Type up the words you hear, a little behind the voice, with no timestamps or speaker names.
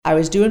I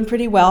was doing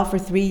pretty well for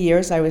 3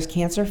 years. I was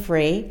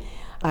cancer-free.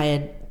 I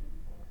had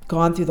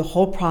gone through the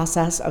whole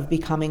process of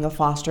becoming a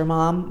foster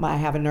mom. I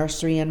have a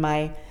nursery in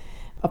my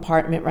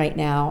apartment right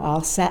now,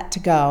 all set to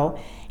go.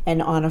 And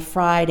on a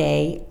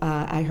Friday,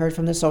 I heard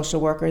from the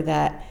social worker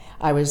that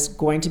I was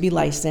going to be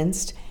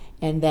licensed.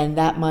 And then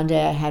that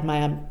Monday, I had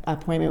my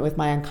appointment with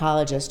my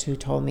oncologist, who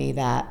told me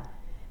that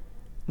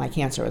my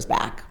cancer was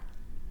back.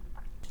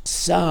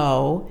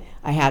 So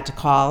I had to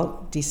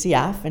call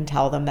DCF and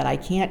tell them that I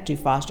can't do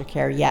foster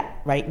care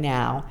yet, right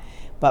now.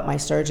 But my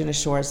surgeon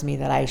assures me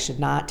that I should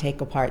not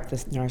take apart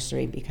this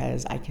nursery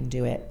because I can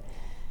do it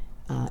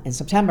in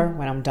September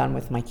when I'm done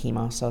with my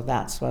chemo. So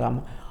that's what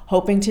I'm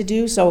hoping to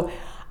do. So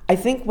I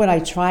think what I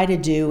try to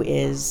do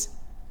is,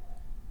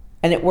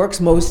 and it works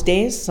most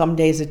days, some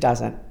days it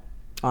doesn't,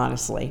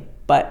 honestly.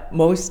 But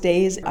most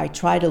days I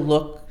try to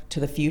look to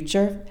the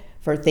future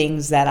for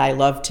things that I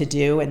love to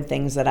do and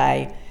things that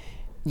I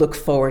look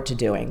forward to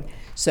doing.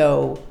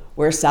 So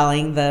we're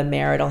selling the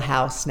marital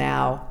house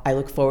now. I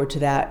look forward to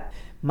that.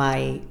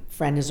 My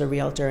friend is a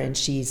realtor and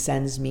she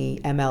sends me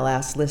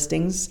MLS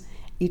listings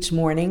each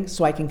morning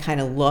so I can kind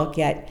of look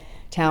at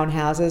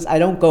townhouses. I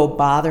don't go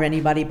bother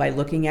anybody by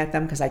looking at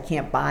them because I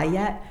can't buy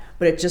yet,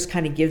 but it just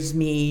kind of gives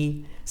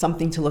me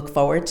something to look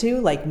forward to,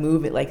 like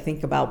move it, like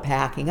think about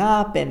packing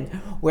up and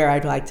where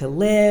I'd like to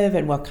live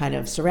and what kind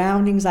of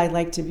surroundings I'd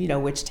like to,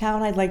 which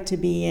town I'd like to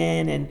be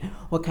in and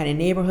what kind of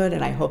neighborhood.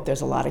 And I hope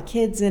there's a lot of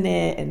kids in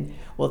it. And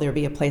will there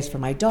be a place for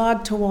my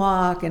dog to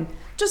walk and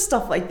just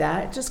stuff like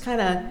that. It just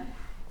kind of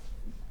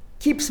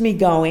keeps me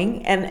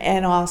going.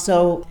 And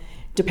also,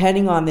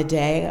 depending on the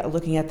day,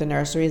 looking at the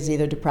nursery is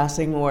either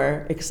depressing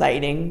or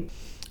exciting.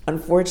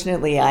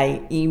 Unfortunately,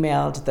 I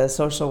emailed the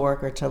social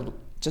worker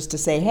just to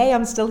say, hey,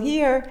 I'm still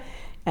here.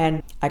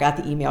 And I got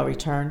the email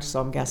returned, so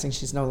I'm guessing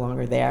she's no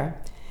longer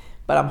there.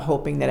 But I'm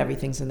hoping that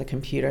everything's in the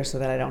computer so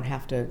that I don't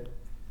have to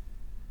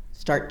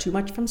start too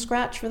much from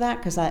scratch for that,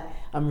 because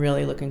I'm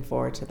really looking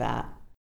forward to that.